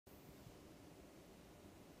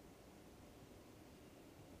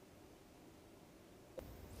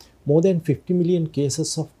More than 50 million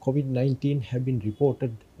cases of COVID-19 have been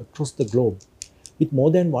reported across the globe, with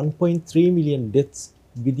more than 1.3 million deaths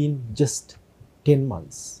within just 10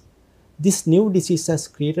 months. This new disease has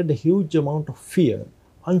created a huge amount of fear,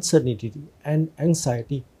 uncertainty, and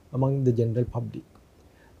anxiety among the general public.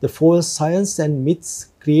 The false science and myths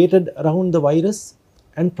created around the virus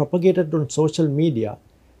and propagated on social media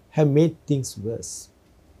have made things worse.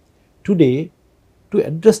 Today, to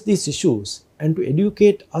address these issues and to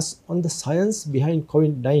educate us on the science behind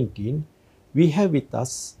COVID-19, we have with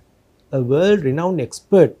us a world renowned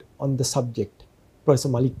expert on the subject, Professor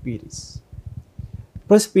Malik Piris.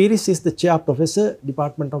 Professor Piris is the Chair Professor,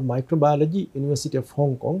 Department of Microbiology, University of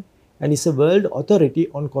Hong Kong, and is a world authority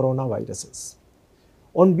on coronaviruses.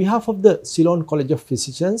 On behalf of the Ceylon College of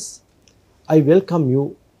Physicians, I welcome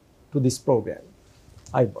you to this program.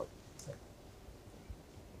 I brought.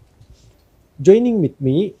 Joining with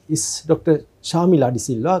me is Dr. Shamila De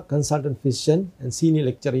Silva, consultant physician and senior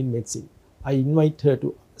lecturer in medicine. I invite her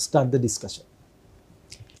to start the discussion.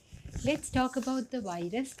 Let's talk about the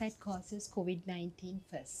virus that causes COVID-19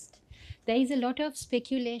 first. There is a lot of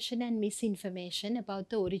speculation and misinformation about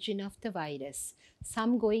the origin of the virus,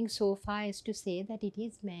 some going so far as to say that it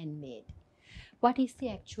is man-made. What is the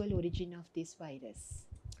actual origin of this virus?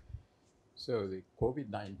 So the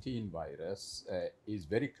COVID-19 virus is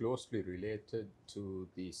very closely related to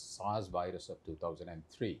the SARS virus of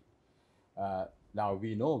 2003. Now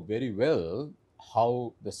we know very well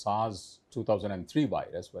how the SARS 2003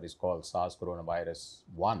 virus, what is called SARS coronavirus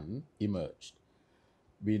 1, emerged.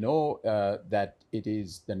 We know that it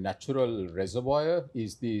is the natural reservoir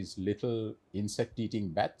is these little insect-eating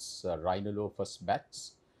bats, rhinolophus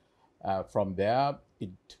bats. From there, it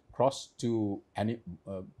crossed to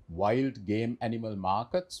wild game animal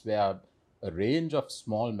markets where a range of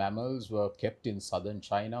small mammals were kept in southern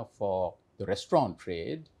China for the restaurant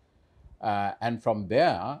trade. And from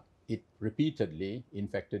there, it repeatedly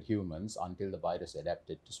infected humans until the virus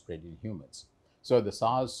adapted to spread in humans. So the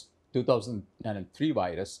SARS 2003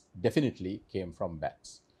 virus definitely came from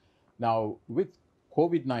bats. Now, with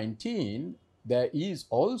COVID-19, there is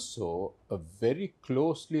also a very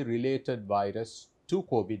closely related virus to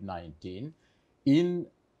COVID-19 in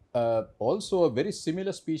also a very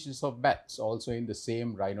similar species of bats, also in the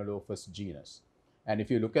same Rhinolophus genus. And if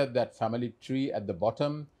you look at that family tree at the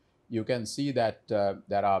bottom, you can see that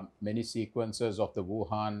there are many sequences of the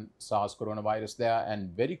Wuhan SARS coronavirus there,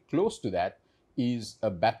 and very close to that is a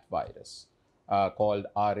bat virus called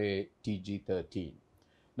RATG13.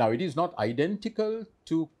 Now, it is not identical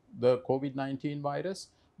to the COVID-19 virus,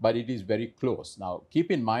 but it is very close. Now, keep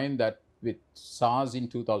in mind that with SARS in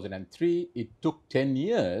 2003, it took 10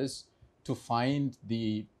 years to find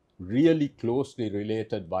the really closely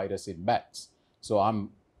related virus in bats. So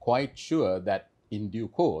I'm quite sure that in due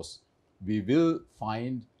course, we will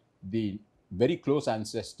find the very close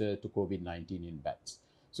ancestor to COVID-19 in bats.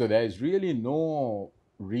 So there is really no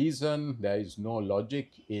reason, there is no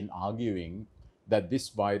logic in arguing that this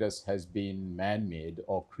virus has been man-made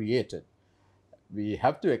or created. We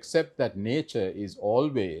have to accept that nature is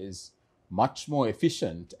always much more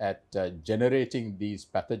efficient at generating these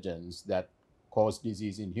pathogens that cause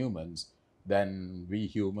disease in humans than we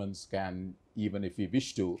humans can, even if we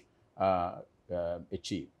wish to,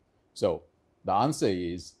 achieve. So the answer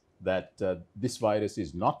is that this virus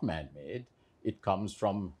is not man-made. It comes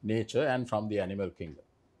from nature and from the animal kingdom.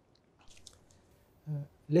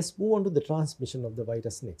 Let's move on to the transmission of the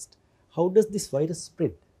virus next. How does this virus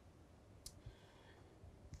spread?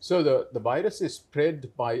 So the virus is spread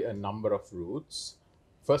by a number of routes.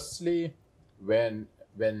 Firstly, when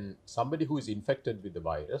somebody who is infected with the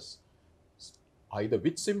virus, either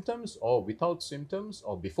with symptoms or without symptoms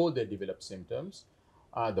or before they develop symptoms,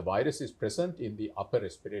 the virus is present in the upper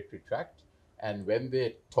respiratory tract. And when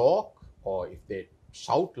they talk, or if they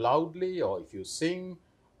shout loudly, or if you sing,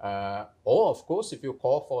 or of course, if you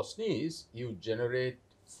cough or sneeze, you generate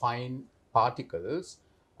fine particles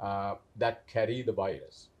that carry the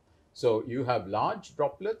virus. So you have large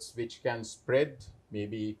droplets which can spread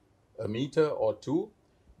maybe a meter or two,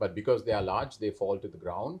 but because they are large, they fall to the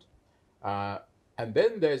ground. And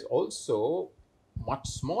then there's also much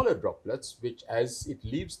smaller droplets, which as it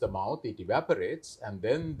leaves the mouth, it evaporates, and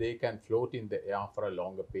then they can float in the air for a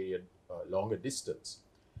longer period, longer distance.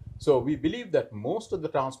 So we believe that most of the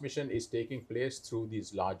transmission is taking place through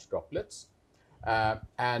these large droplets.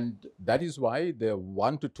 And that is why the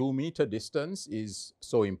 1 to 2 meter distance is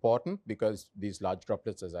so important, because these large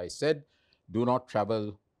droplets, as I said, do not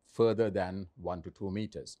travel further than 1 to 2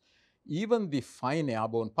 meters. Even the fine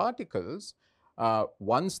airborne particles,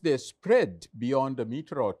 once they spread beyond a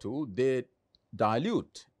meter or two, they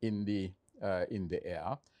dilute in the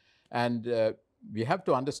air. And we have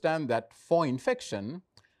to understand that for infection,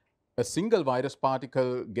 a single virus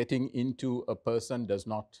particle getting into a person does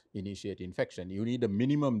not initiate infection. You need a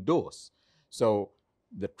minimum dose. So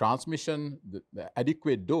the transmission, the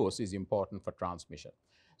adequate dose is important for transmission.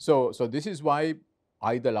 So this is why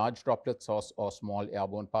either large droplets or small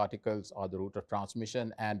airborne particles are the route of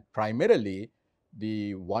transmission, and primarily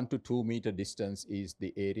the 1 to 2 meter distance is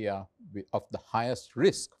the area of the highest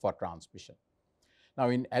risk for transmission. Now,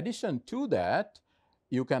 in addition to that,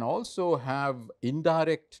 you can also have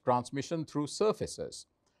indirect transmission through surfaces.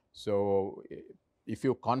 So if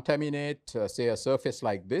you contaminate, say, a surface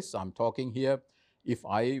like this, I'm talking here, if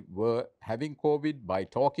I were having COVID by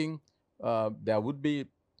talking, there would be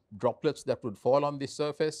droplets that would fall on this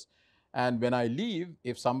surface. And when I leave,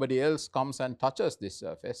 if somebody else comes and touches this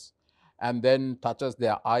surface and then touches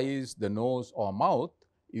their eyes, the nose, or mouth,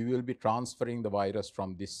 you will be transferring the virus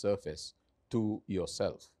from this surface to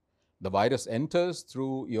yourself. The virus enters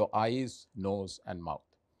through your eyes, nose, and mouth.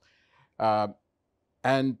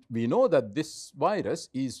 And we know that this virus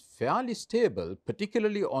is fairly stable,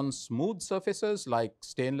 particularly on smooth surfaces like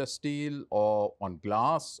stainless steel or on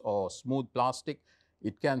glass or smooth plastic.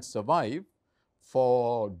 It can survive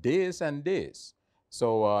for days and days.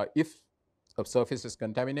 So if a surface is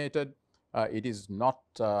contaminated, it is not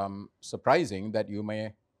surprising that you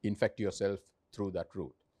may infect yourself through that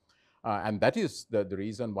route. And that is the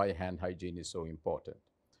reason why hand hygiene is so important.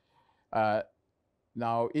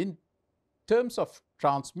 Now, in terms of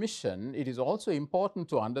transmission, it is also important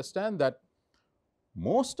to understand that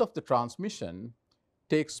most of the transmission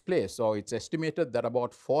takes place, or it's estimated that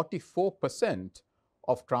about 44%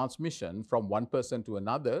 of transmission from one person to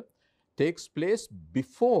another takes place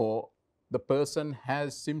before the person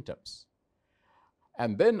has symptoms.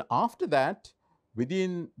 And then after that,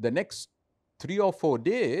 within the next 3 or 4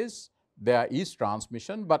 days, there is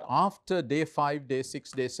transmission, but after day 5, day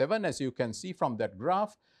 6, day 7, as you can see from that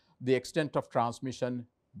graph, the extent of transmission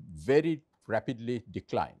very rapidly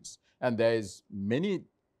declines. And there is many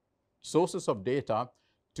sources of data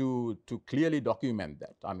to clearly document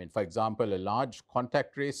that. I mean, for example, a large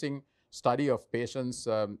contact tracing study of patients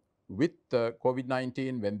with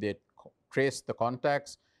COVID-19, when they traced the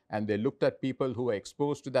contacts and they looked at people who were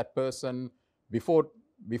exposed to that person before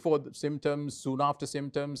the symptoms, soon after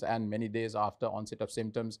symptoms, and many days after onset of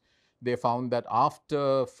symptoms, they found that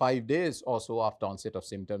after 5 days or so after onset of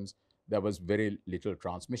symptoms, there was very little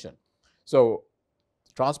transmission. So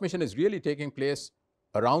transmission is really taking place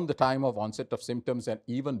around the time of onset of symptoms and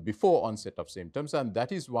even before onset of symptoms, and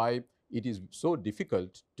that is why it is so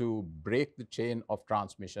difficult to break the chain of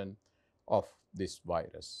transmission of this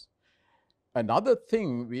virus. Another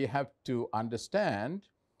thing we have to understand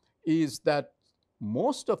is that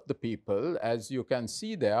most of the people, as you can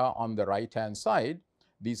see there on the right-hand side,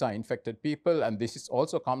 these are infected people, and this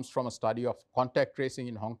also comes from a study of contact tracing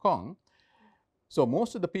in Hong Kong. So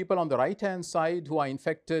most of the people on the right-hand side who are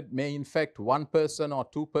infected may infect one person or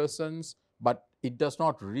two persons, but it does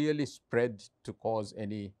not really spread to cause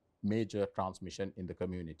any major transmission in the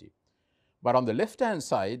community. But on the left-hand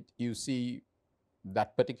side, you see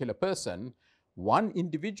that particular person, one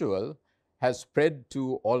individual has spread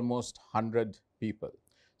to almost 100 people.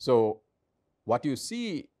 So what you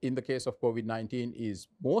see in the case of COVID-19 is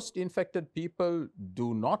most infected people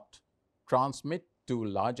do not transmit to a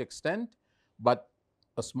large extent, but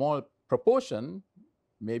a small proportion,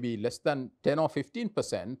 maybe less than 10 or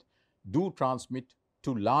 15%, do transmit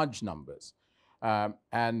to large numbers.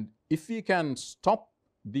 And if we can stop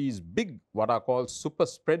these big, what are called super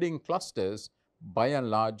spreading clusters, by and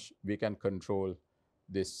large, we can control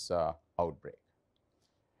this outbreak.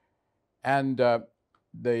 And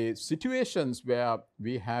the situations where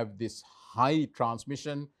we have this high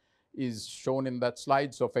transmission is shown in that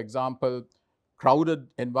slide. So, for example, crowded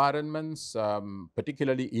environments,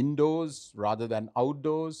 particularly indoors rather than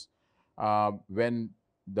outdoors, when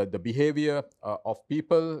the behavior of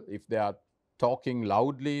people, if they are talking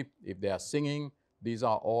loudly, if they are singing, these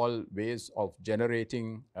are all ways of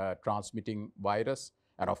generating, transmitting virus.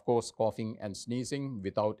 And of course, coughing and sneezing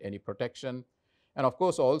without any protection. And of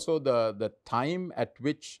course, also the time at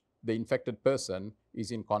which the infected person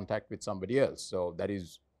is in contact with somebody else. So that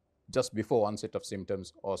is just before onset of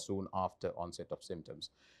symptoms or soon after onset of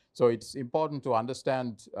symptoms. So it's important to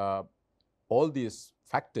understand all these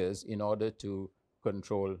factors in order to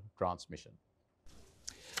control transmission.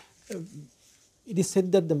 It is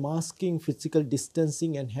said that the masking, physical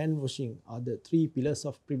distancing, and hand washing are the 3 pillars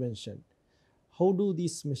of prevention. How do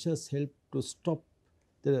these measures help to stop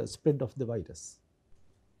the spread of the virus?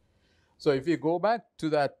 So if we go back to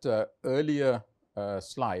that earlier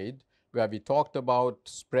slide where we talked about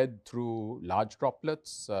spread through large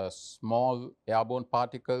droplets, small airborne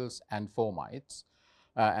particles, and fomites.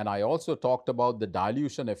 And I also talked about the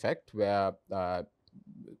dilution effect where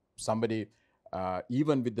somebody,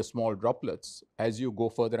 even with the small droplets, as you go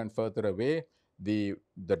further and further away, the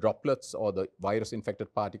droplets or the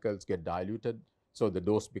virus-infected particles get diluted, so the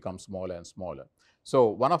dose becomes smaller and smaller. So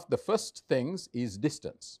one of the first things is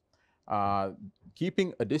distance.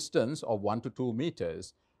 Keeping a distance of 1 to 2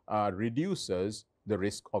 meters reduces the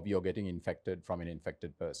risk of you getting infected from an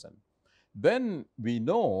infected person. Then we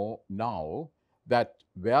know now that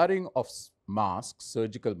wearing of masks,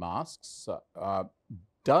 surgical masks,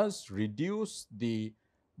 does reduce the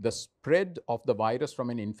spread of the virus from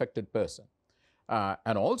an infected person.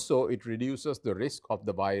 And also it reduces the risk of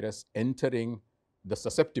the virus entering the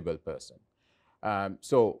susceptible person.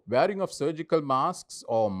 So wearing of surgical masks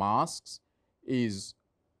or masks is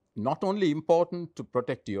not only important to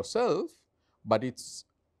protect yourself, but it's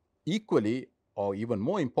equally or even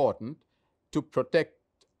more important to protect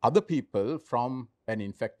other people from an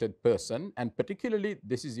infected person. And particularly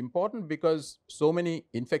this is important because so many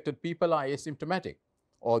infected people are asymptomatic,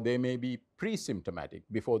 or they may be pre-symptomatic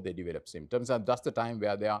before they develop symptoms, and that's the time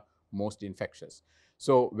where they are most infectious.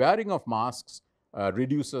 So wearing of masks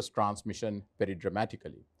reduces transmission very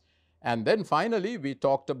dramatically. And then finally, we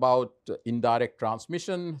talked about indirect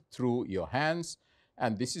transmission through your hands,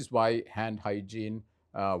 and this is why hand hygiene,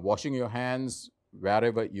 washing your hands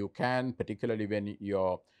wherever you can, particularly when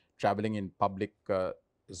you're traveling in public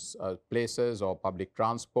places or public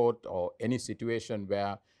transport or any situation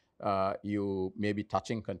where you may be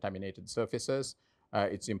touching contaminated surfaces.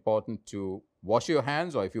 It's important to wash your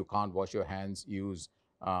hands, or if you can't wash your hands, use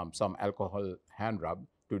some alcohol hand rub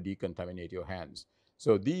to decontaminate your hands.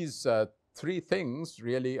 So these three things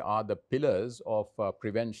really are the pillars of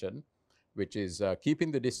prevention, which is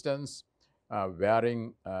keeping the distance,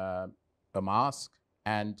 wearing a mask,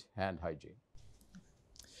 and hand hygiene.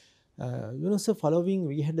 So following,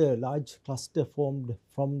 we had a large cluster formed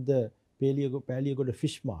from the Paliagoda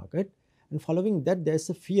fish market, and following that, there's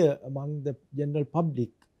a fear among the general public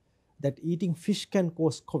that eating fish can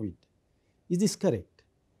cause COVID. Is this correct?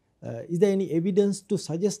 Is there any evidence to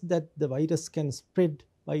suggest that the virus can spread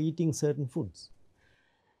by eating certain foods?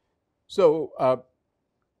 So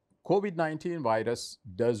COVID-19 virus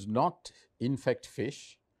does not infect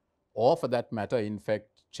fish, or for that matter,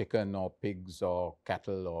 infect chicken or pigs or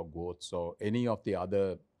cattle or goats or any of the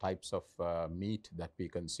other types of meat that we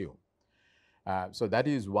consume. So that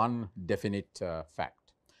is one definite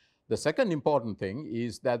fact. The second important thing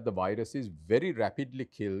is that the virus is very rapidly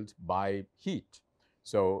killed by heat.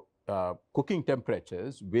 So cooking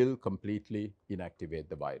temperatures will completely inactivate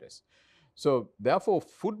the virus. So therefore,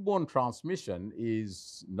 foodborne transmission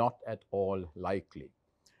is not at all likely.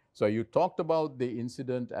 So you talked about the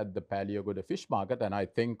incident at the Paliagoda fish market, and I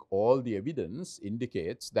think all the evidence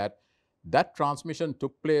indicates that that transmission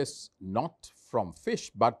took place not from fish,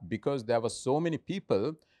 but because there were so many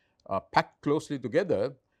people packed closely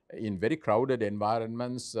together in very crowded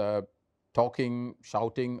environments, talking,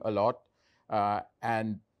 shouting a lot,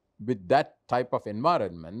 and with that type of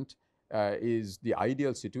environment is the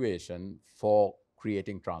ideal situation for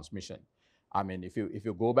creating transmission. I mean, if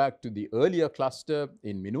you go back to the earlier cluster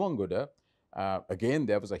in Minuwangoda, again,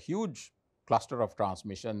 there was a huge cluster of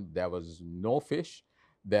transmission. There was no fish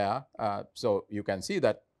there. So you can see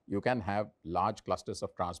that you can have large clusters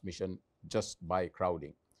of transmission just by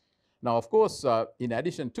crowding. Now, of course, in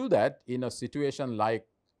addition to that, in a situation like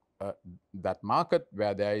that market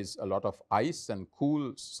where there is a lot of ice and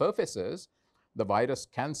cool surfaces, the virus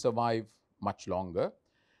can survive much longer.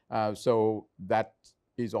 So that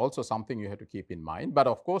is also something you have to keep in mind. But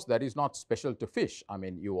of course, that is not special to fish. I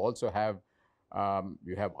mean, you also have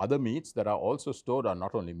other meats that are also stored, or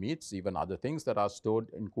not only meats, even other things that are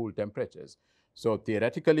stored in cool temperatures. So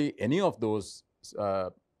theoretically, any of those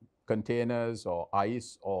containers or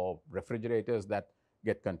ice or refrigerators that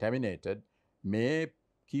get contaminated may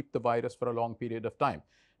keep the virus for a long period of time.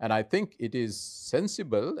 And I think it is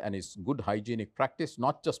sensible and it's good hygienic practice,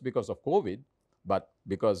 not just because of COVID, but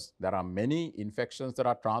because there are many infections that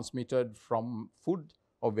are transmitted from food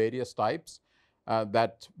of various types,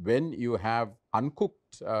 that when you have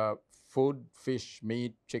uncooked food, fish,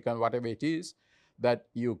 meat, chicken, whatever it is, that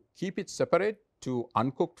you keep it separate to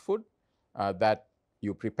uncooked food, that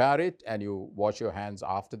you prepare it and you wash your hands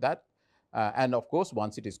after that. And of course,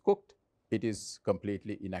 once it is cooked, it is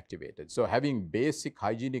completely inactivated. So having basic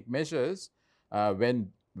hygienic measures when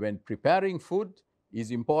preparing food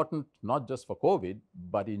is important, not just for COVID,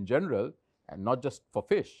 but in general, and not just for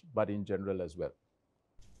fish, but in general as well.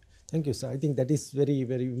 Thank you, sir. I think that is very,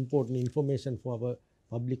 very important information for our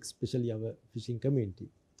public, especially our fishing community.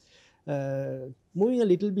 Moving a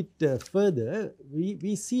little bit further,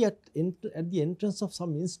 we see at the entrance of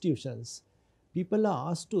some institutions, people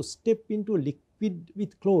are asked to step into liquid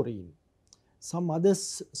with chlorine. Some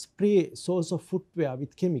others spray soles of footwear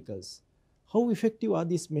with chemicals. How effective are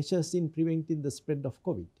these measures in preventing the spread of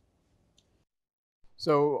COVID?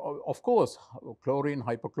 So, of course, chlorine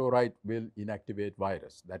hypochlorite will inactivate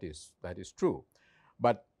virus. That is true.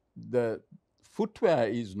 But the footwear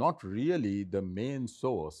is not really the main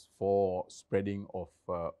source for spreading of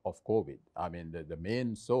COVID. I mean, the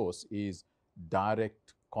main source is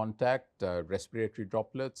direct contact, respiratory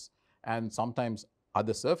droplets, and sometimes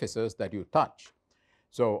other surfaces that you touch.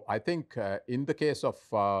 So I think in the case of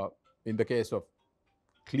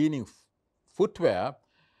cleaning footwear,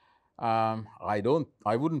 I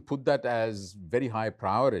wouldn't put that as very high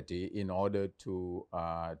priority in order to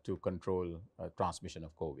control transmission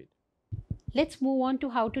of COVID. Let's move on to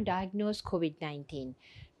how to diagnose COVID-19.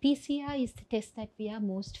 PCR is the test that we are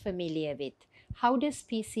most familiar with. How does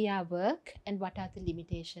PCR work and what are the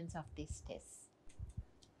limitations of this test?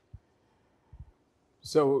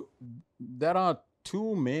 So there are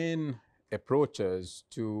two main approaches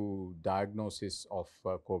to diagnosis of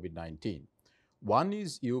COVID-19. One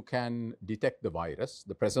is you can detect the virus,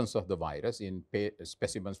 the presence of the virus in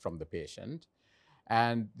specimens from the patient.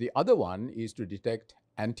 And the other one is to detect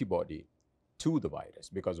antibody to the virus,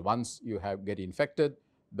 because once you get infected,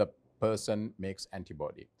 the person makes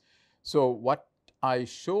antibody. So what I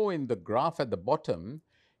show in the graph at the bottom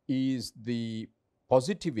is the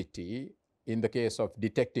positivity in the case of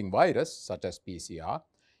detecting virus, such as PCR.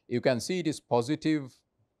 You can see it is positive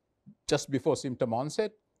just before symptom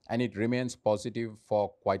onset, and it remains positive for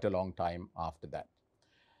quite a long time after that.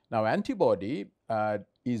 Now, antibody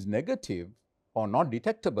is negative or not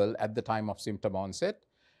detectable at the time of symptom onset,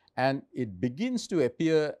 and it begins to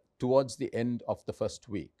appear towards the end of the first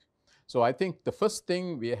week. So I think the first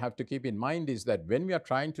thing we have to keep in mind is that when we are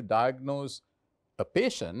trying to diagnose a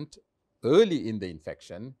patient early in the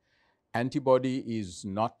infection, antibody is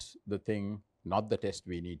not the thing, not the test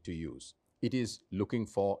we need to use. It is looking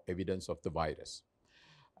for evidence of the virus.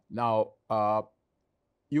 Now,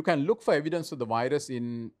 you can look for evidence of the virus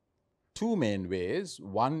in two main ways.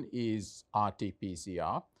 One is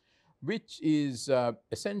RT-PCR, which is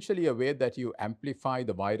essentially a way that you amplify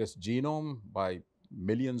the virus genome by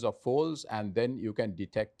millions of folds, and then you can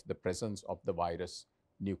detect the presence of the virus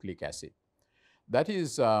nucleic acid. That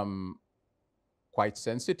is quite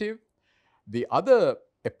sensitive. The other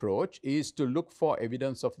approach is to look for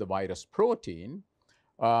evidence of the virus protein,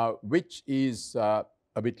 which is a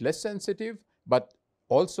bit less sensitive, but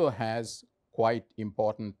also has quite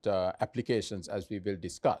important applications, as we will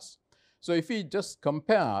discuss. So if we just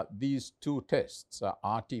compare these two tests,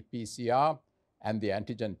 RT-PCR and the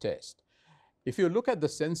antigen test, if you look at the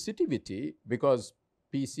sensitivity, because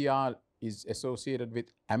PCR is associated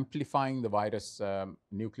with amplifying the virus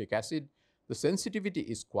nucleic acid, the sensitivity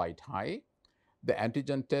is quite high. The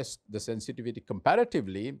antigen test, the sensitivity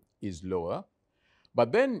comparatively is lower.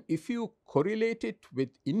 But then if you correlate it with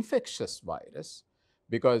infectious virus,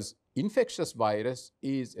 because infectious virus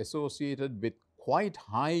is associated with quite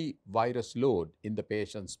high virus load in the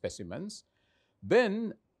patient's specimens,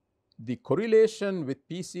 then the correlation with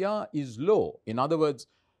PCR is low. In other words,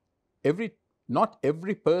 not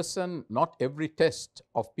every person, not every test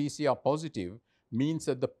of PCR positive means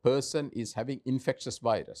that the person is having infectious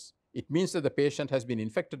virus. It means that the patient has been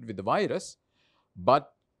infected with the virus,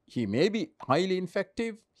 but he may be highly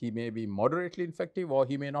infective, he may be moderately infective, or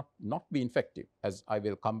he may not be infective, as I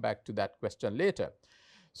will come back to that question later.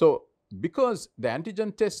 So because the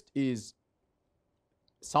antigen test is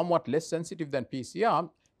somewhat less sensitive than PCR,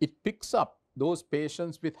 it picks up those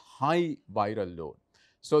patients with high viral load.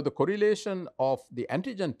 So the correlation of the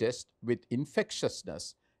antigen test with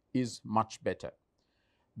infectiousness is much better.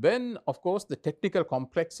 Then, of course, the technical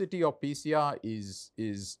complexity of PCR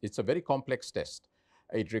it's a very complex test.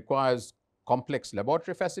 It requires complex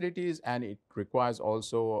laboratory facilities, and it requires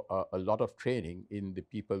also a lot of training in the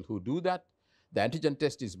people who do that. The antigen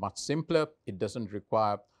test is much simpler. It doesn't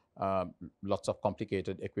require lots of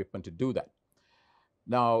complicated equipment to do that.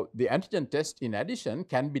 Now, the antigen test, in addition,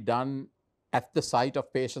 can be done at the site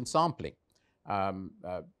of patient sampling.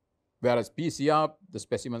 Whereas PCR, the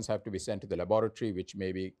specimens have to be sent to the laboratory, which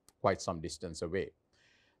may be quite some distance away.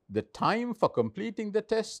 The time for completing the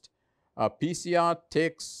test, PCR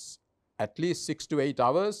takes at least 6 to 8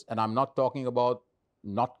 hours, and I'm not talking about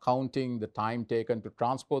not counting the time taken to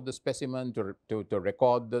transport the specimen, to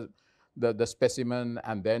record the specimen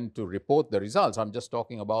and then to report the results. I'm just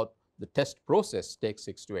talking about the test process takes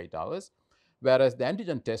 6 to 8 hours, whereas the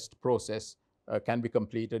antigen test process can be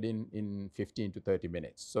completed in 15 to 30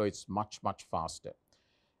 minutes. So it's much, much faster.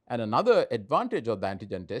 And another advantage of the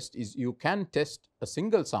antigen test is you can test a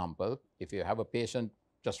single sample. If you have a patient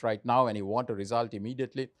just right now and you want a result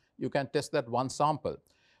immediately, you can test that one sample.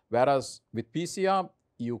 Whereas with PCR,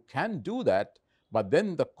 you can do that, but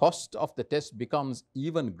then the cost of the test becomes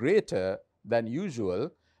even greater than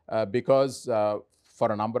usual because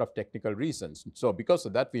for a number of technical reasons. So because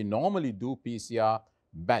of that, we normally do PCR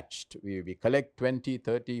batched. We collect 20,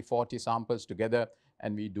 30, 40 samples together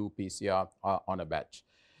and we do PCR on a batch.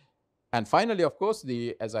 And finally, of course,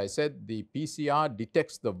 as I said, the PCR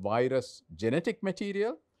detects the virus genetic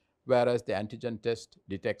material, whereas the antigen test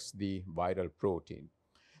detects the viral protein.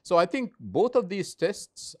 So I think both of these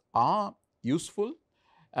tests are useful,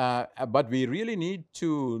 but we really need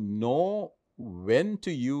to know when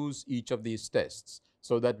to use each of these tests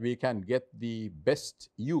so that we can get the best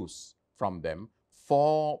use from them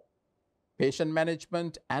for patient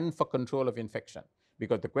management and for control of infection.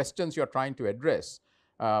 Because the questions you're trying to address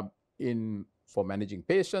for managing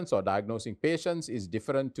patients or diagnosing patients is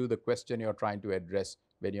different to the question you're trying to address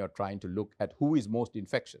when you're trying to look at who is most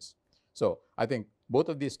infectious. So I think both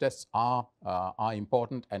of these tests are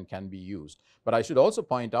important and can be used. But I should also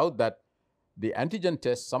point out that the antigen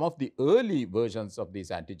tests, some of the early versions of these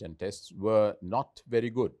antigen tests were not very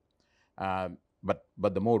good.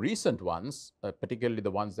 But the more recent ones, particularly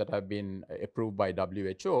the ones that have been approved by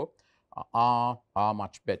WHO, are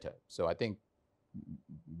much better. So I think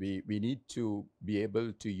we need to be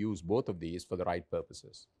able to use both of these for the right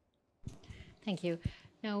purposes. Thank you.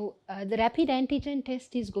 Now, the rapid antigen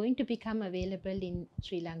test is going to become available in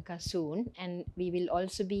Sri Lanka soon, and we will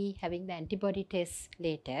also be having the antibody tests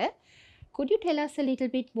later. Could you tell us a little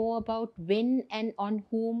bit more about when and on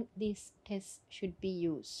whom these tests should be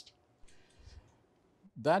used?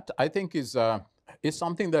 That, I think, is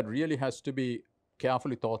something that really has to be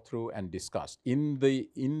carefully thought through and discussed in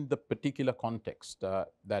the particular context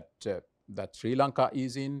that Sri Lanka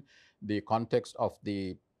is in, the context of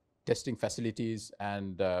the testing facilities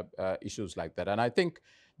and issues like that. And I think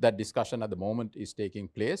that discussion at the moment is taking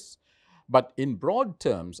place. But in broad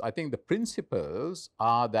terms, I think the principles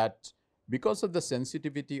are that because of the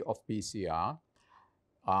sensitivity of PCR,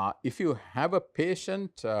 if you have a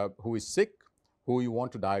patient who is sick, who you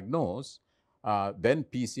want to diagnose, then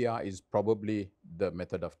PCR is probably the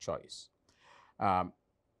method of choice.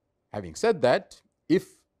 Having said that, if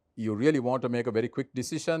you really want to make a very quick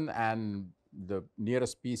decision and the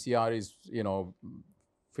nearest PCR is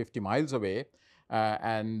 50 miles away,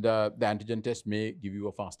 and the antigen test may give you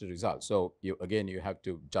a faster result. So you have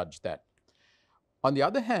to judge that. On the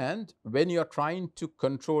other hand, when you're trying to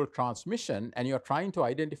control transmission and you're trying to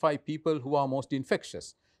identify people who are most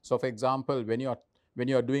infectious, so for example, when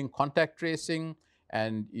you're doing contact tracing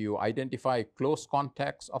and you identify close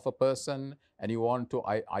contacts of a person and you want to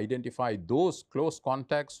identify those close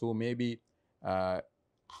contacts who may be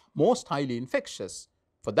most highly infectious,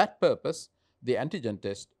 for that purpose, the antigen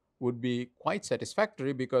test would be quite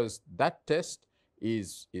satisfactory because that test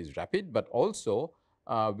is rapid, but also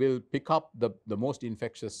will pick up the most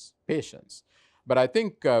infectious patients. But I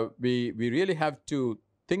think we really have to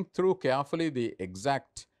think through carefully the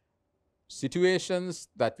exact situations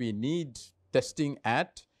that we need testing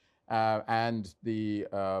at and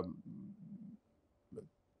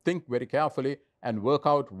think very carefully and work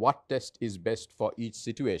out what test is best for each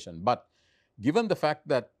situation. But given the fact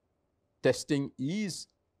that testing is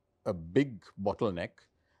a big bottleneck,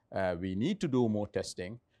 we need to do more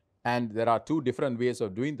testing, and there are two different ways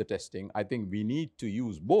of doing the testing. I think we need to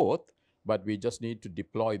use both, but we just need to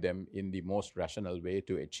deploy them in the most rational way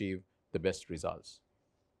to achieve the best results.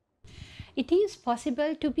 It is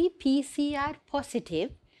possible to be PCR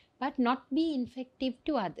positive but not be infective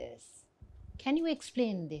to others. Can you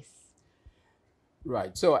explain this?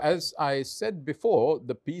 Right. So as I said before,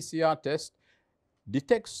 the PCR test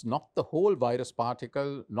detects not the whole virus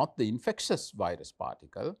particle, not the infectious virus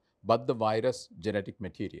particle, but the virus genetic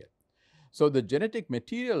material. So the genetic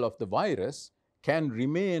material of the virus can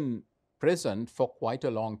remain present for quite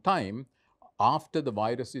a long time after the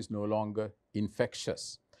virus is no longer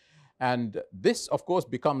infectious. And this, of course,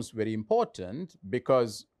 becomes very important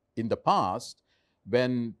because in the past,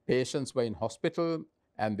 when patients were in hospital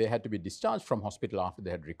and they had to be discharged from hospital after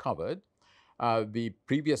they had recovered, the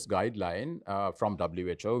previous guideline from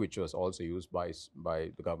WHO, which was also used by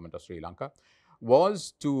the government of Sri Lanka,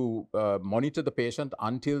 was to monitor the patient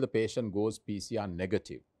until the patient goes PCR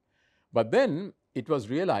negative. But then it was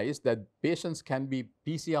realized that patients can be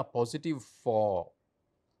PCR positive for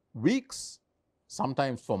weeks,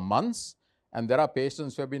 sometimes for months, and there are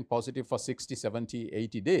patients who have been positive for 60, 70,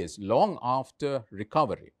 80 days, long after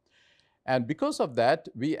recovery. And because of that,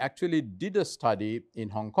 we actually did a study in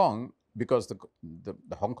Hong Kong because the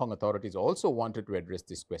Hong Kong authorities also wanted to address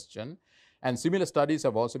this question. And similar studies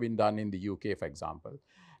have also been done in the UK, for example.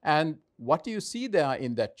 And what you see there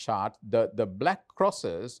in that chart, the black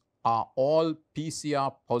crosses are all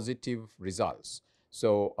PCR positive results.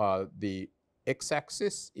 So the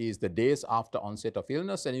x-axis is the days after onset of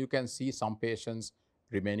illness, and you can see some patients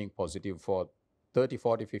remaining positive for 30,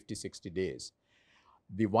 40, 50, 60 days.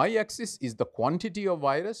 The y-axis is the quantity of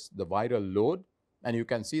virus, the viral load, and you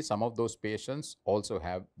can see some of those patients also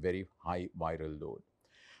have very high viral load.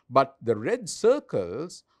 But the red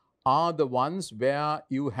circles are the ones where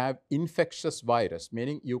you have infectious virus,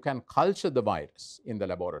 meaning you can culture the virus in the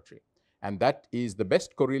laboratory. And that is the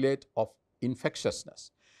best correlate of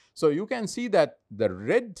infectiousness. So you can see that the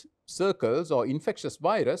red circles or infectious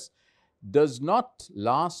virus does not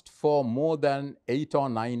last for more than 8 or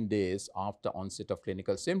 9 days after onset of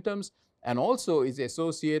clinical symptoms, and also is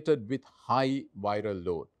associated with high viral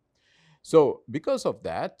load. So because of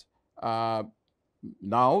that,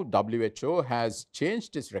 now WHO has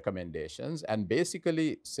changed its recommendations and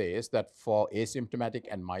basically says that for asymptomatic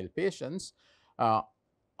and mild patients,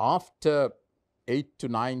 after 8 to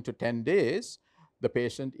 9 to 10 days, the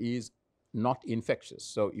patient is not infectious.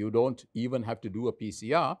 So you don't even have to do a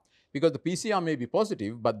PCR, because the PCR may be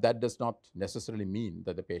positive, but that does not necessarily mean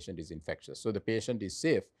that the patient is infectious. So the patient is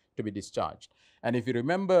safe to be discharged. And if you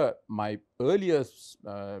remember my earlier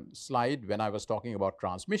slide when I was talking about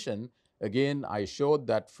transmission, again, I showed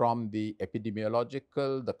that from the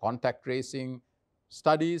epidemiological, the contact tracing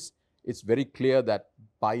studies, it's very clear that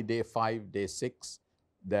by day 5, day 6,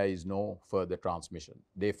 there is no further transmission.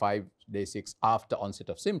 Day 5, day 6, after onset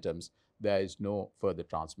of symptoms, there is no further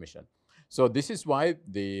transmission. So this is why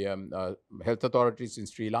the health authorities in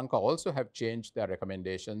Sri Lanka also have changed their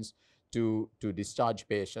recommendations to discharge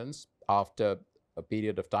patients after a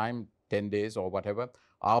period of time, 10 days or whatever,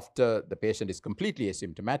 after the patient is completely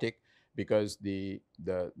asymptomatic, because the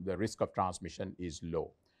risk of transmission is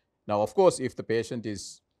low. Now, of course, if the patient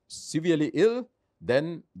is severely ill,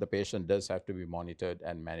 then the patient does have to be monitored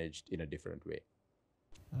and managed in a different way.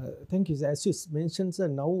 Thank you. As you mentioned, sir,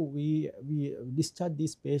 now we discharge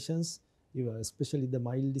these patients, especially the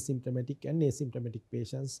mildly symptomatic and asymptomatic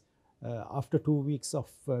patients, after 2 weeks of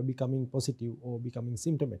becoming positive or becoming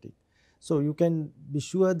symptomatic. So you can be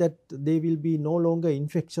sure that they will be no longer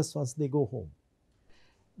infectious once they go home.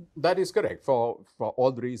 That is correct. For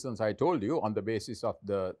all the reasons I told you, on the basis of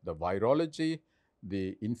the virology,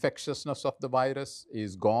 the infectiousness of the virus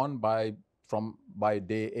is gone by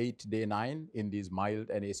day 8, day 9 in these mild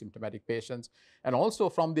and asymptomatic patients. And also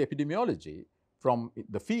from the epidemiology, from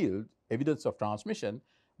the field, evidence of transmission,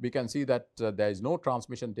 we can see that there is no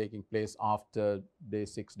transmission taking place after day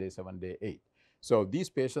 6, day 7, day 8. So these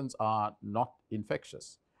patients are not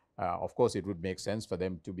infectious. Of course, it would make sense for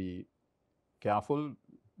them to be careful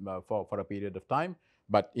for a period of time.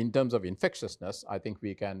 But in terms of infectiousness, I think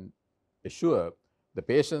we can assure the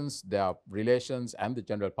patients, their relations, and the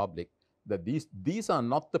general public that these are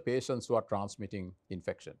not the patients who are transmitting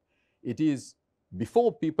infection. It is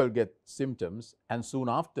before people get symptoms and soon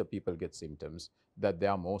after people get symptoms that they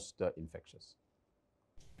are most infectious.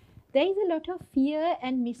 There is a lot of fear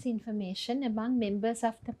and misinformation among members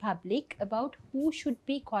of the public about who should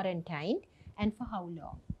be quarantined and for how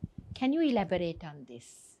long. Can you elaborate on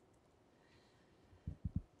this?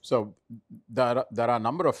 So there are a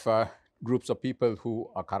number of groups of people who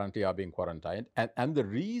are currently being quarantined. And the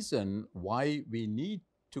reason why we need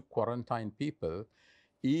to quarantine people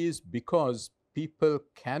is because people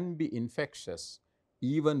can be infectious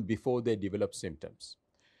even before they develop symptoms.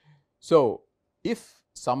 So if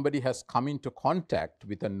somebody has come into contact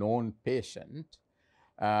with a known patient,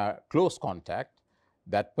 close contact,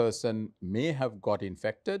 that person may have got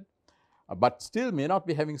infected, but still may not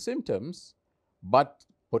be having symptoms, but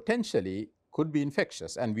potentially could be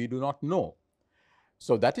infectious, and we do not know.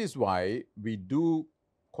 So that is why we do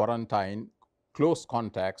quarantine close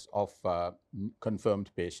contacts of confirmed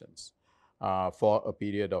patients for a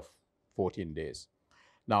period of 14 days.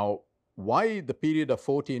 Now, why the period of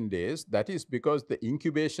 14 days? That is because the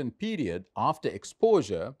incubation period after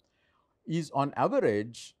exposure is on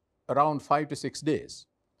average around 5 to 6 days.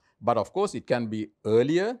 But of course, it can be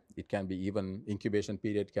earlier. It can be even, incubation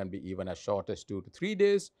period can be even as short as 2 to 3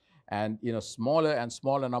 days. And in a smaller and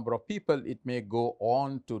smaller number of people, it may go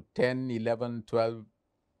on to 10, 11, 12,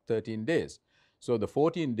 13 days. So the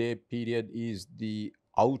 14-day period is the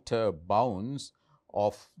outer bounds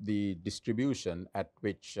of the distribution at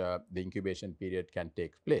which the incubation period can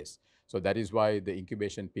take place. So that is why the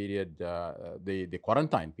incubation period, the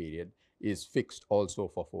quarantine period is fixed also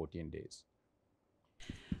for 14 days.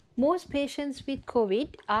 Most patients with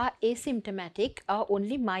COVID are asymptomatic or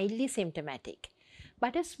only mildly symptomatic,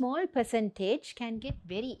 but a small percentage can get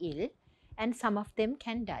very ill and some of them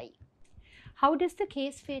can die. How does the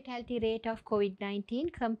case fatality rate of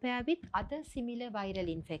COVID-19 compare with other similar viral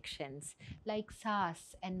infections like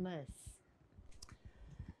SARS and MERS?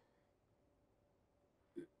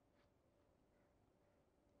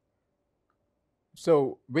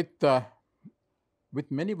 So with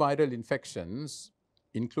many viral infections,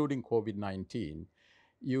 including COVID-19,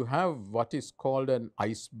 you have what is called an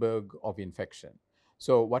iceberg of infection.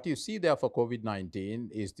 So what you see there for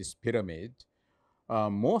COVID-19 is this pyramid.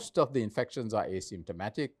 Most of the infections are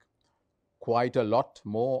asymptomatic, quite a lot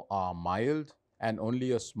more are mild, and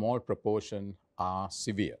only a small proportion are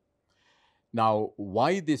severe. Now,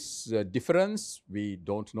 why this difference, we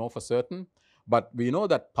don't know for certain, but we know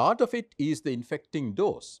that part of it is the infecting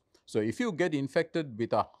dose. So if you get infected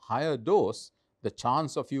with a higher dose, the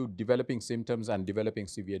chance of you developing symptoms and developing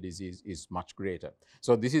severe disease is much greater.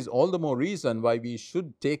 So this is all the more reason why we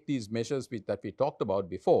should take these measures that we talked about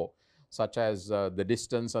before, such as the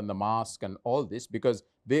distance and the mask and all this, because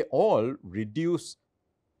they all reduce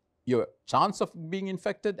your chance of being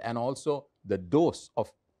infected and also the dose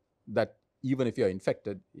of that. Even if you're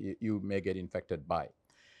infected, you may get infected by.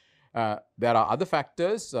 There are other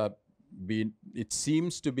factors. It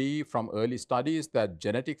seems to be from early studies that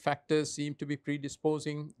genetic factors seem to be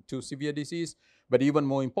predisposing to severe disease, but even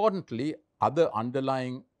more importantly, other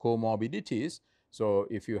underlying comorbidities. So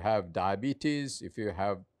if you have diabetes, if you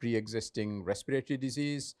have pre-existing respiratory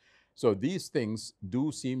disease, so these things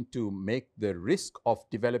do seem to make the risk of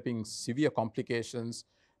developing severe complications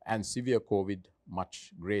and severe COVID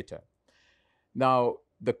much greater. Now,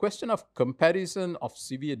 the question of comparison of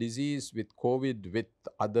severe disease with COVID with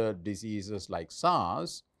other diseases like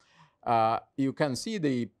SARS, you can see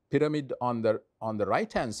the pyramid on the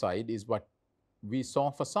right-hand side is what we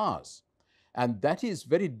saw for SARS, and that is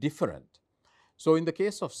very different. So in the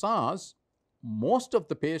case of SARS, most of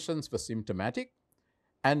the patients were symptomatic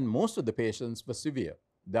and most of the patients were severe.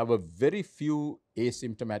 There were very few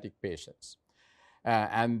asymptomatic patients.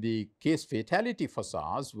 And the case fatality for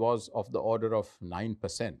SARS was of the order of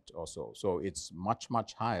 9% or so. So it's much,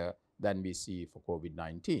 much higher than we see for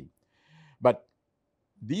COVID-19. But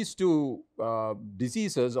these two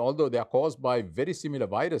diseases, although they are caused by very similar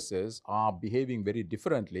viruses, are behaving very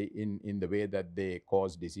differently in the way that they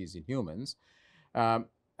cause disease in humans. And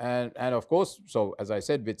of course, so as I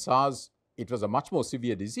said, with SARS, it was a much more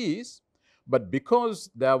severe disease. But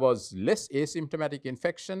because there was less asymptomatic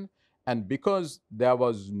infection, and because there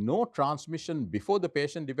was no transmission before the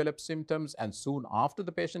patient developed symptoms and soon after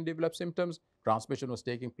the patient developed symptoms, transmission was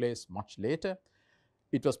taking place much later,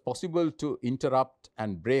 it was possible to interrupt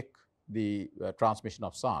and break the transmission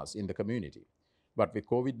of SARS in the community. But with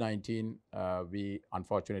COVID-19, we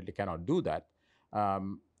unfortunately cannot do that.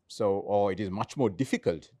 Or it is much more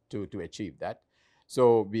difficult to achieve that.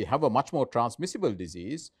 So we have a much more transmissible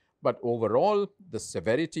disease, but overall, the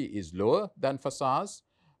severity is lower than for SARS.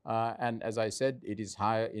 And as I said, it is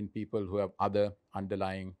higher in people who have other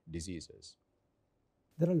underlying diseases.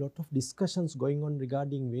 There are a lot of discussions going on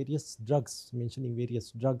regarding various drugs, mentioning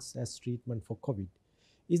various drugs as treatment for COVID.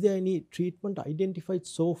 Is there any treatment identified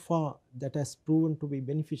so far that has proven to be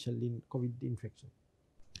beneficial in COVID infection?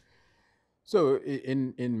 So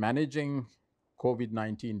in managing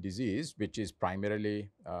COVID-19 disease, which is primarily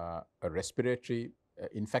a respiratory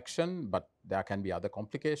infection, but there can be other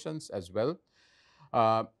complications as well.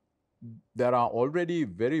 There are already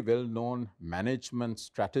very well-known management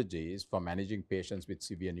strategies for managing patients with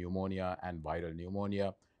severe pneumonia and viral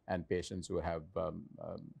pneumonia and patients who have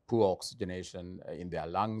poor oxygenation in their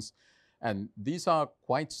lungs. And these are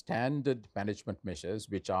quite standard management measures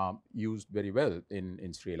which are used very well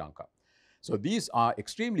in Sri Lanka. So these are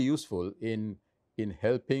extremely useful in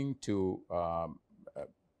helping to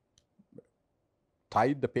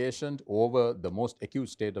tide the patient over the most acute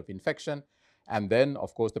state of infection. And then,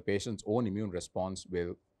 of course, the patient's own immune response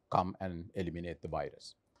will come and eliminate the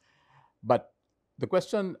virus. But the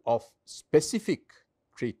question of specific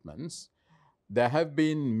treatments, there have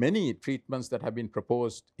been many treatments that have been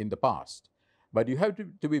proposed in the past. But you have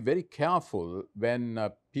to be very careful when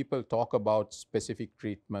people talk about specific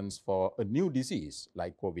treatments for a new disease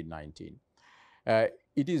like COVID-19.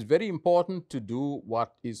 It is very important to do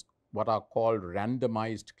what are called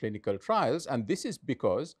randomized clinical trials. And this is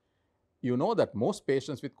because you know that most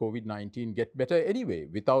patients with COVID-19 get better anyway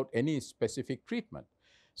without any specific treatment.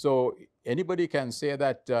 So anybody can say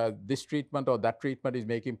that this treatment or that treatment is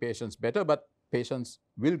making patients better, but patients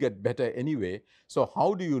will get better anyway. So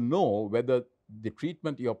how do you know whether the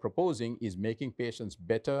treatment you're proposing is making patients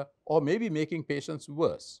better or maybe making patients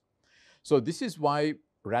worse? So this is why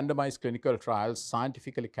randomized clinical trials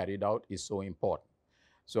scientifically carried out is so important.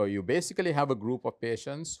 So you basically have a group of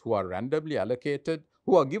patients who are randomly allocated,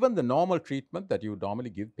 who are given the normal treatment that you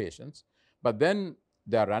normally give patients, but then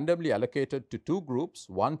they are randomly allocated to two groups,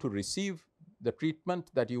 one to receive the treatment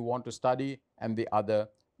that you want to study and the other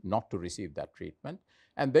not to receive that treatment.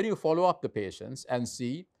 And then you follow up the patients and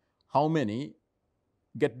see how many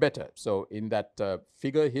get better. So in that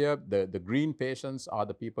figure here, the green patients are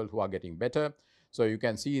the people who are getting better. So you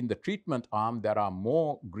can see in the treatment arm, there are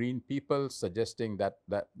more green people suggesting that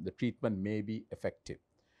the treatment may be effective.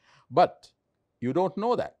 But you don't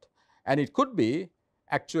know that. And it could be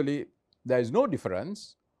actually there is no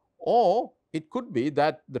difference, or it could be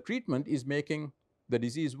that the treatment is making the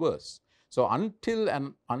disease worse. So until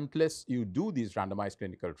and unless you do these randomized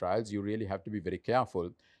clinical trials, you really have to be very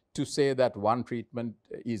careful to say that one treatment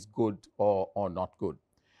is good or not good.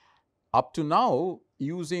 Up to now,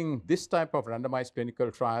 using this type of randomized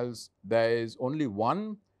clinical trials, there is only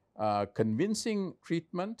one convincing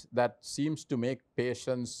treatment that seems to make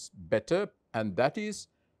patients better, and that is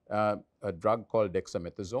a drug called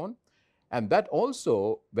dexamethasone. And that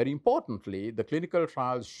also, very importantly, the clinical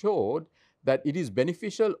trials showed that it is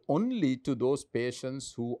beneficial only to those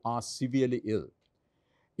patients who are severely ill.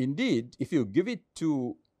 Indeed, if you give it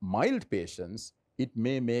to mild patients, it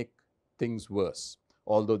may make things worse.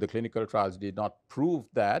 Although the clinical trials did not prove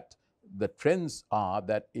that, the trends are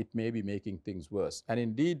that it may be making things worse. And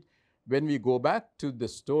indeed, when we go back to the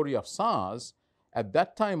story of SARS, at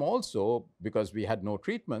that time also, because we had no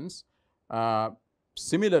treatments,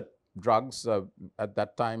 similar drugs, at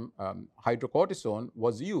that time, hydrocortisone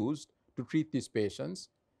was used to treat these patients.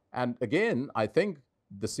 And again, I think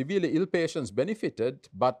the severely ill patients benefited,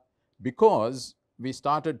 but because we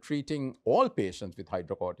started treating all patients with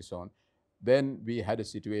hydrocortisone, then we had a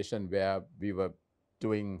situation where we were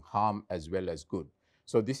doing harm as well as good.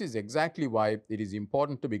 So this is exactly why it is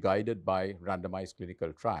important to be guided by randomized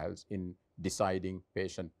clinical trials in deciding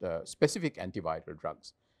patient-specific antiviral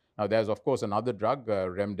drugs. Now, there's of course another drug,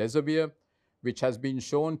 remdesivir, which has been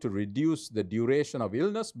shown to reduce the duration of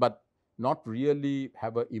illness, but not really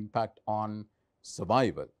have an impact on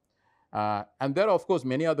survival. And there are, of course,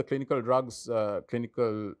 many other clinical drugs,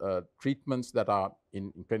 clinical treatments that are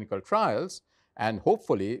in clinical trials, and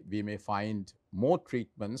hopefully we may find more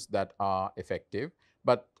treatments that are effective.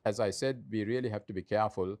 But as I said, we really have to be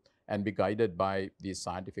careful and be guided by these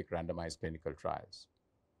scientific randomized clinical trials.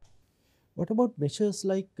 What about measures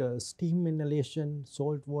like steam inhalation,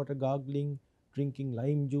 salt water gargling, drinking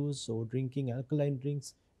lime juice, or drinking alkaline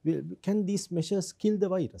drinks? Can these measures kill the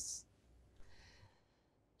virus?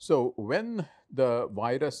 So when the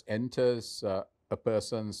virus enters a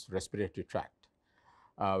person's respiratory tract,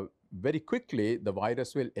 very quickly the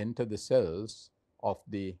virus will enter the cells of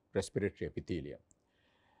the respiratory epithelium.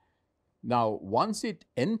 Now, once it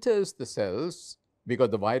enters the cells,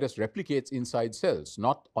 because the virus replicates inside cells,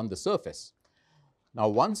 not on the surface. Now,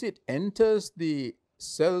 once it enters the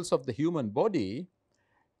cells of the human body,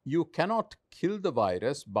 you cannot kill the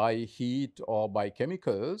virus by heat or by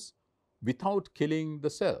chemicals without killing the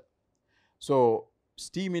cell. So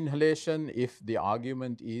steam inhalation, if the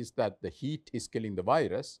argument is that the heat is killing the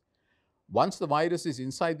virus, once the virus is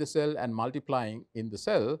inside the cell and multiplying in the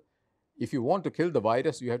cell, if you want to kill the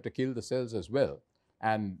virus, you have to kill the cells as well.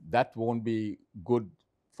 And that won't be good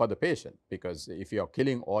for the patient, because if you're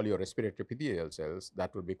killing all your respiratory epithelial cells,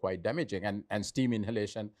 that would be quite damaging. And steam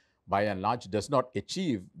inhalation, by and large, does not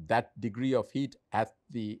achieve that degree of heat at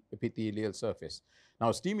the epithelial surface.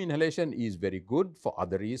 Now, steam inhalation is very good for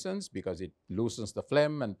other reasons, because it loosens the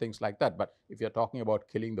phlegm and things like that. But if you're talking about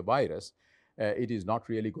killing the virus, it is not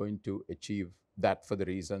really going to achieve that for the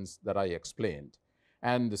reasons that I explained.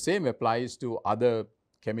 And the same applies to other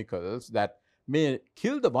chemicals that may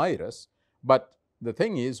kill the virus, but the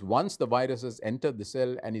thing is, once the virus has entered the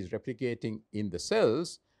cell and is replicating in the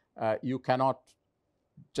cells, you cannot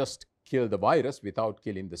just kill the virus without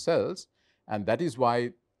killing the cells. And that is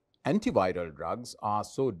why antiviral drugs are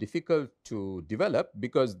so difficult to develop,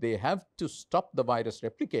 because they have to stop the virus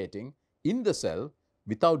replicating in the cell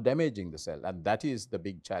without damaging the cell. And that is the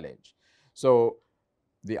big challenge. So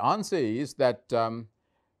the answer is that,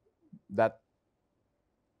 that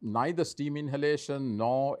neither steam inhalation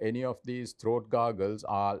nor any of these throat gargles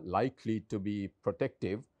are likely to be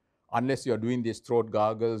protective unless you're doing these throat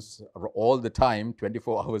gargles all the time,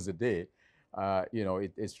 24 hours a day,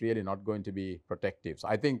 it's really not going to be protective. So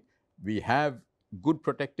I think we have good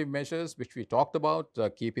protective measures, which we talked about,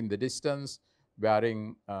 keeping the distance,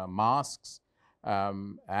 wearing masks,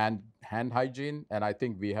 and hand hygiene. And I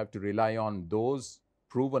think we have to rely on those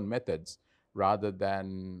proven methods rather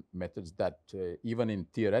than methods that even in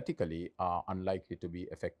theoretically are unlikely to be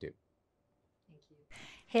effective. Thank you.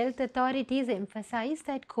 Health authorities emphasize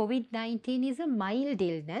that COVID-19 is a mild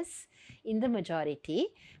illness in the majority,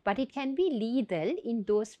 but it can be lethal in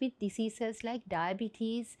those with diseases like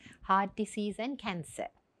diabetes, heart disease, and cancer.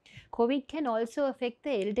 COVID can also affect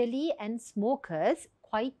the elderly and smokers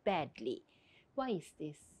quite badly. Why is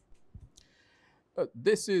this?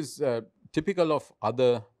 This is typical of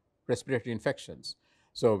other respiratory infections.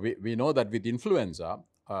 So we know that with influenza,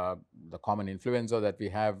 the common influenza that we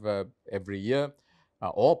have every year,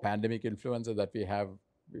 or pandemic influenza that we have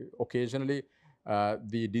occasionally,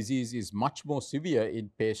 the disease is much more severe in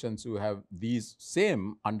patients who have these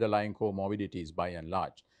same underlying comorbidities by and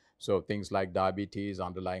large. So things like diabetes,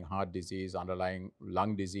 underlying heart disease, underlying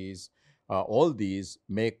lung disease, all these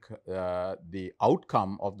make the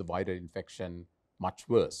outcome of the viral infection much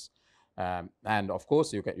worse. And of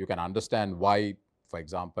course, you can understand why, for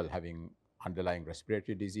example, having underlying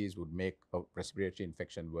respiratory disease would make a respiratory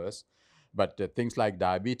infection worse. But things like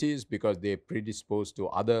diabetes, because they predispose to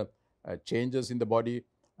other changes in the body,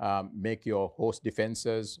 make your host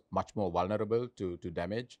defenses much more vulnerable to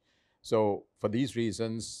damage. So for these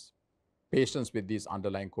reasons, patients with these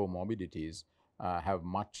underlying comorbidities have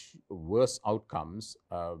much worse outcomes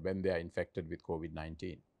when they are infected with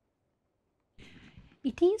COVID-19.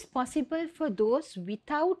 It is possible for those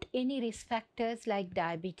without any risk factors like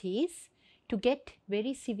diabetes to get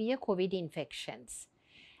very severe COVID infections.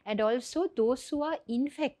 And also those who are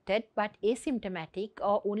infected but asymptomatic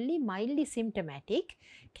or only mildly symptomatic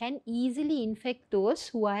can easily infect those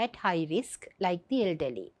who are at high risk, like the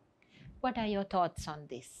elderly. What are your thoughts on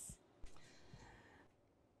this?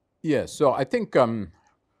 Yes, so I think,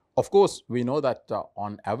 of course, we know that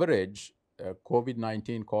on average,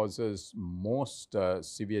 COVID-19 causes most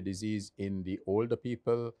severe disease in the older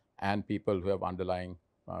people and people who have underlying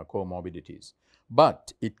comorbidities.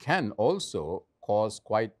 But it can also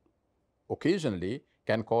occasionally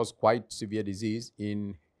can cause quite severe disease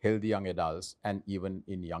in healthy young adults and even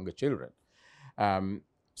in younger children.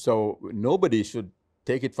 So nobody should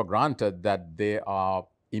take it for granted that they are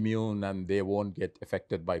immune and they won't get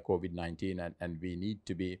affected by COVID-19, and we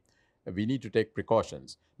need to take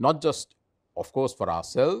precautions, not just, of course, for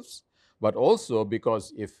ourselves, but also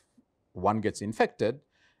because if one gets infected,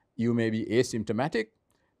 you may be asymptomatic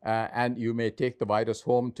and you may take the virus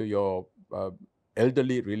home to your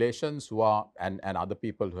elderly relations and other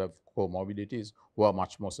people who have comorbidities who are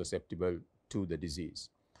much more susceptible to the disease.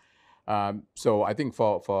 So I think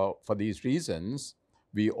for these reasons,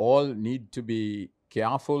 we all need to be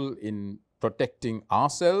careful in protecting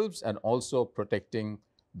ourselves and also protecting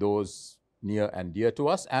those near and dear to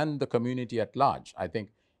us and the community at large. I think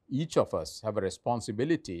each of us have a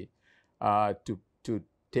responsibility to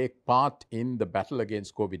take part in the battle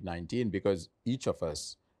against COVID-19, because each of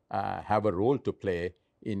us have a role to play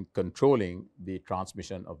in controlling the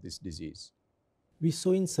transmission of this disease. We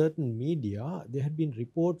saw in certain media there had been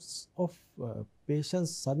reports of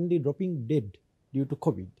patients suddenly dropping dead due to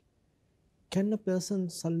COVID. Can a person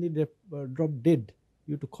suddenly drop dead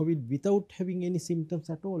due to COVID without having any symptoms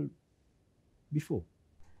at all before?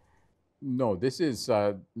 No, this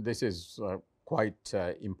is quite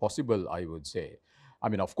impossible, I would say. I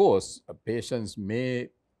mean, of course, patients may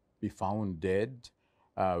be found dead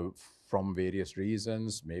from various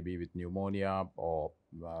reasons, maybe with pneumonia or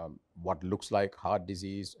what looks like heart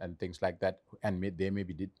disease and things like that, and they may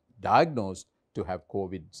be diagnosed to have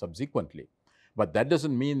COVID subsequently. But that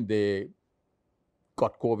doesn't mean they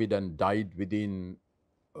got COVID and died within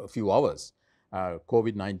a few hours.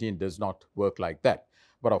 COVID-19 does not work like that.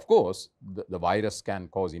 But of course, the virus can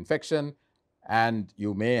cause infection, and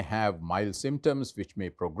you may have mild symptoms which may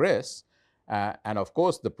progress. And of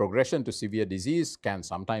course, the progression to severe disease can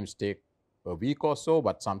sometimes take a week or so,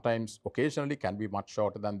 but sometimes occasionally can be much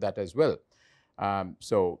shorter than that as well.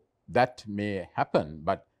 So that may happen,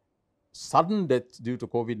 but sudden death due to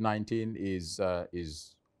COVID-19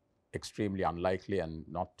 is extremely unlikely and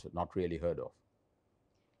not really heard of.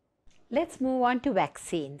 Let's move on to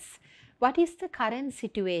vaccines. What is the current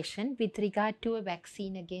situation with regard to a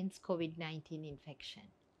vaccine against COVID-19 infection?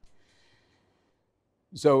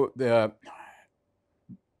 So the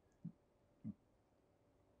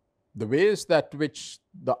ways that which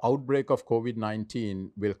the outbreak of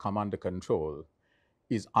COVID-19 will come under control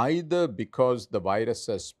is either because the virus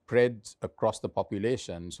has spread across the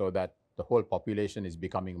population so that the whole population is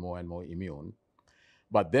becoming more and more immune,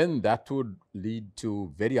 but then that would lead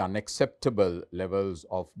to very unacceptable levels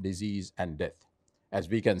of disease and death, as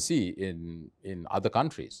we can see in other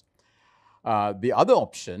countries. The other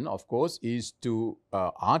option, of course, is to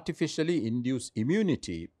artificially induce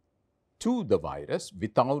immunity to the virus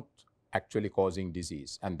without actually causing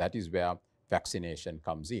disease, and that is where vaccination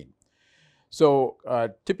comes in. So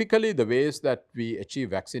typically the ways that we achieve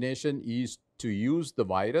vaccination is to use the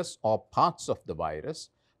virus or parts of the virus,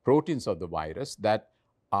 proteins of the virus that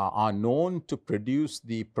are known to produce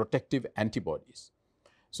the protective antibodies.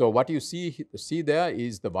 So what you see there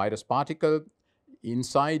is the virus particle.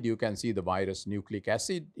 Inside you can see the virus nucleic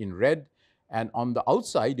acid in red, and on the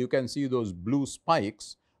outside you can see those blue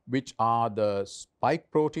spikes, which are the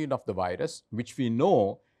spike protein of the virus, which we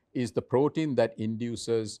know is the protein that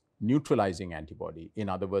induces neutralizing antibody. In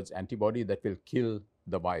other words, antibody that will kill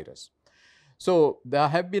the virus. So there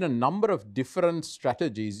have been a number of different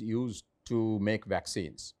strategies used to make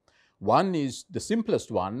vaccines. One is the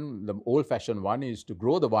simplest one, the old-fashioned one, is to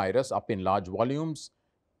grow the virus up in large volumes,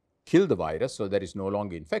 kill the virus so that it's no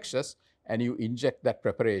longer infectious, and you inject that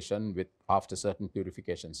preparation with after certain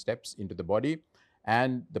purification steps into the body,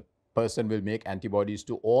 and the person will make antibodies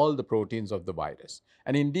to all the proteins of the virus.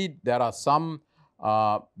 And indeed, there are some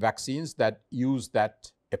vaccines that use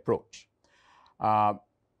that approach.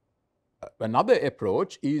 Another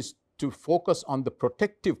approach is to focus on the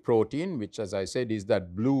protective protein, which, as I said, is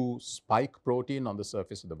that blue spike protein on the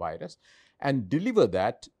surface of the virus, and deliver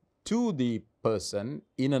that to the person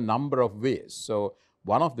in a number of ways. So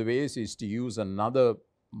one of the ways is to use another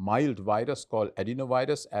mild virus called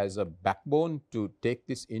adenovirus as a backbone to take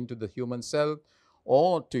this into the human cell,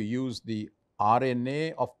 or to use the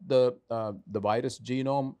RNA of the virus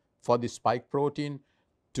genome for the spike protein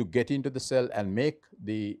to get into the cell and make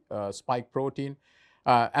the spike protein.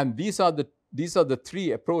 And these are the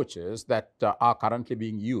three approaches that are currently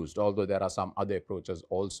being used, although there are some other approaches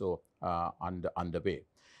also underway.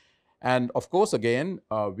 And of course, again,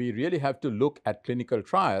 we really have to look at clinical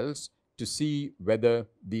trials to see whether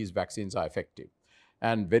these vaccines are effective.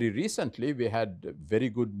 And very recently, we had very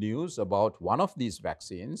good news about one of these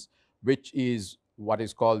vaccines, which is what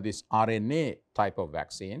is called this RNA type of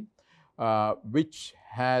vaccine, which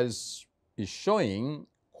is showing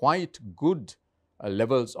quite good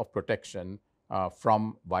levels of protection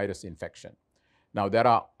from virus infection. Now, there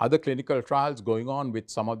are other clinical trials going on with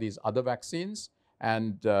some of these other vaccines,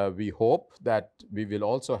 and we hope that we will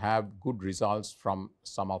also have good results from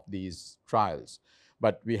some of these trials.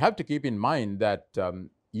 But we have to keep in mind that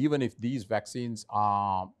even if these vaccines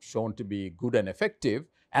are shown to be good and effective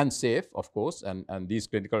and safe, of course, and these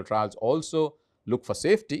clinical trials also look for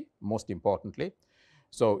safety, most importantly.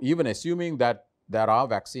 So even assuming that there are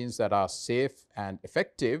vaccines that are safe and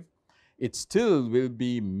effective, it still will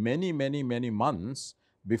be many, many, many months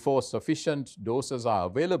before sufficient doses are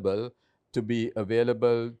available to be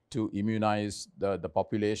available to immunize the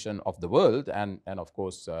population of the world and of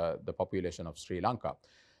course, the population of Sri Lanka.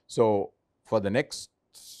 So for the next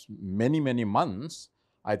many, many months,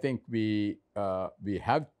 I think we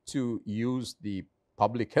have to use the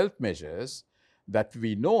public health measures that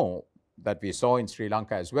we know, that we saw in Sri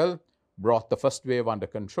Lanka as well, brought the first wave under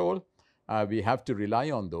control. We have to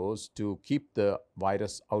rely on those to keep the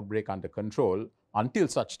virus outbreak under control until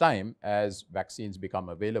such time as vaccines become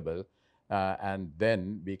available, and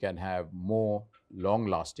then we can have more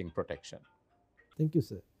long-lasting protection. Thank you,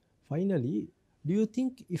 sir. Finally, do you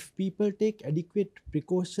think if people take adequate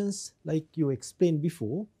precautions like you explained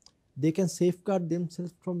before, they can safeguard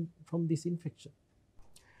themselves from this infection?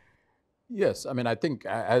 Yes, I mean, I think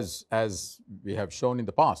as we have shown in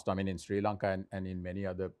the past, I mean, in Sri Lanka and in many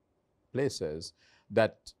other places,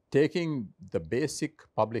 that taking the basic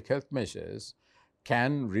public health measures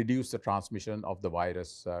can reduce the transmission of the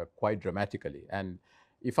virus quite dramatically. And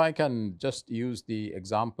if I can just use the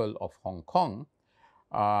example of Hong Kong,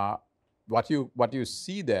 what you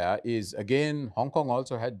see there is, again, Hong Kong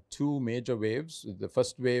also had two major waves. The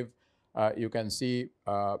first wave, you can see,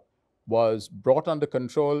 was brought under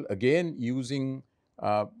control, again, using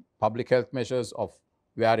public health measures of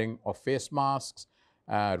wearing of face masks,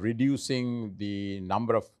 reducing the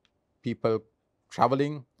number of people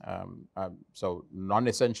traveling. So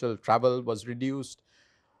non-essential travel was reduced,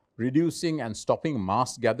 reducing and stopping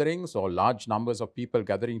mass gatherings or large numbers of people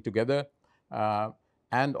gathering together,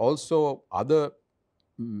 and also other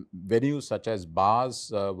venues such as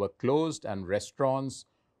bars were closed and restaurants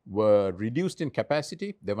were reduced in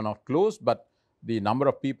capacity. They were not closed, but the number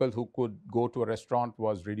of people who could go to a restaurant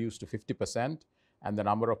was reduced to 50%. and the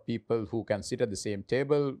number of people who can sit at the same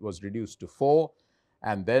table was reduced to 4,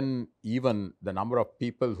 and then even the number of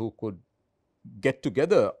people who could get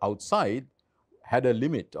together outside had a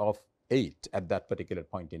limit of 8 at that particular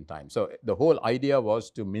point in time. So the whole idea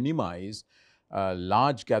was to minimize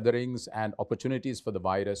large gatherings and opportunities for the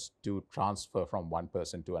virus to transfer from one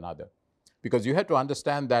person to another. Because you have to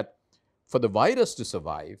understand that for the virus to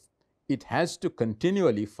survive, it has to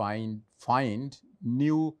continually find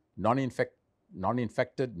new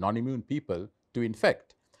non-infected, non-immune people to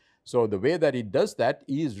infect. So the way that it does that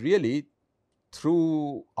is really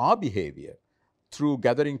through our behavior, through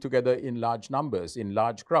gathering together in large numbers, in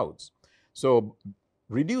large crowds. So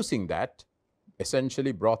reducing that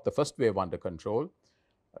essentially brought the first wave under control.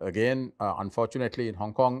 Again, unfortunately in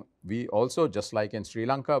Hong Kong, we also, just like in Sri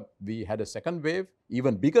Lanka, we had a second wave,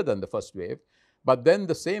 even bigger than the first wave. But then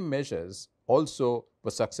the same measures also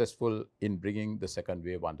were successful in bringing the second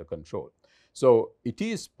wave under control. So it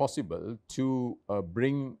is possible to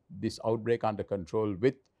bring this outbreak under control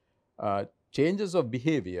with changes of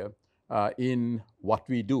behavior in what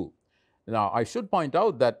we do. Now, I should point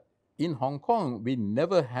out that in Hong Kong, we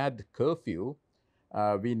never had curfew.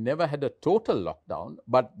 We never had a total lockdown,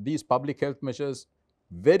 but these public health measures,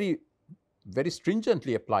 very, very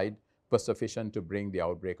stringently applied, were sufficient to bring the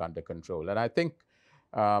outbreak under control. And I think,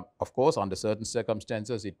 of course, under certain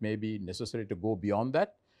circumstances, it may be necessary to go beyond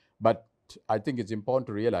that. But I think it's important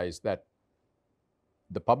to realize that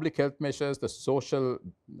the public health measures, the social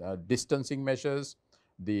distancing measures,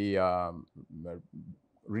 the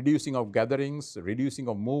reducing of gatherings, reducing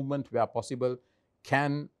of movement where possible,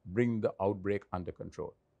 can bring the outbreak under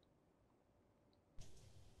control.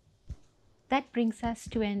 That brings us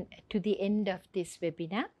to the end of this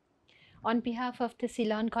webinar. On behalf of the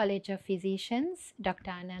Ceylon College of Physicians,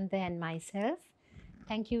 Dr. Ananda and myself,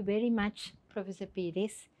 thank you very much, Professor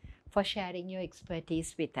Pires, for sharing your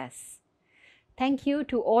expertise with us. Thank you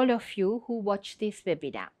to all of you who watched this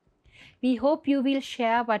webinar. We hope you will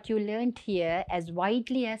share what you learned here as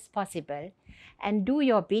widely as possible and do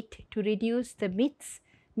your bit to reduce the myths,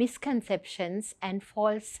 misconceptions, and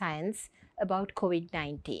false science about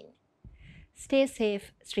COVID-19. Stay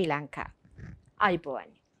safe, Sri Lanka.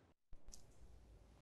 Ayubowan.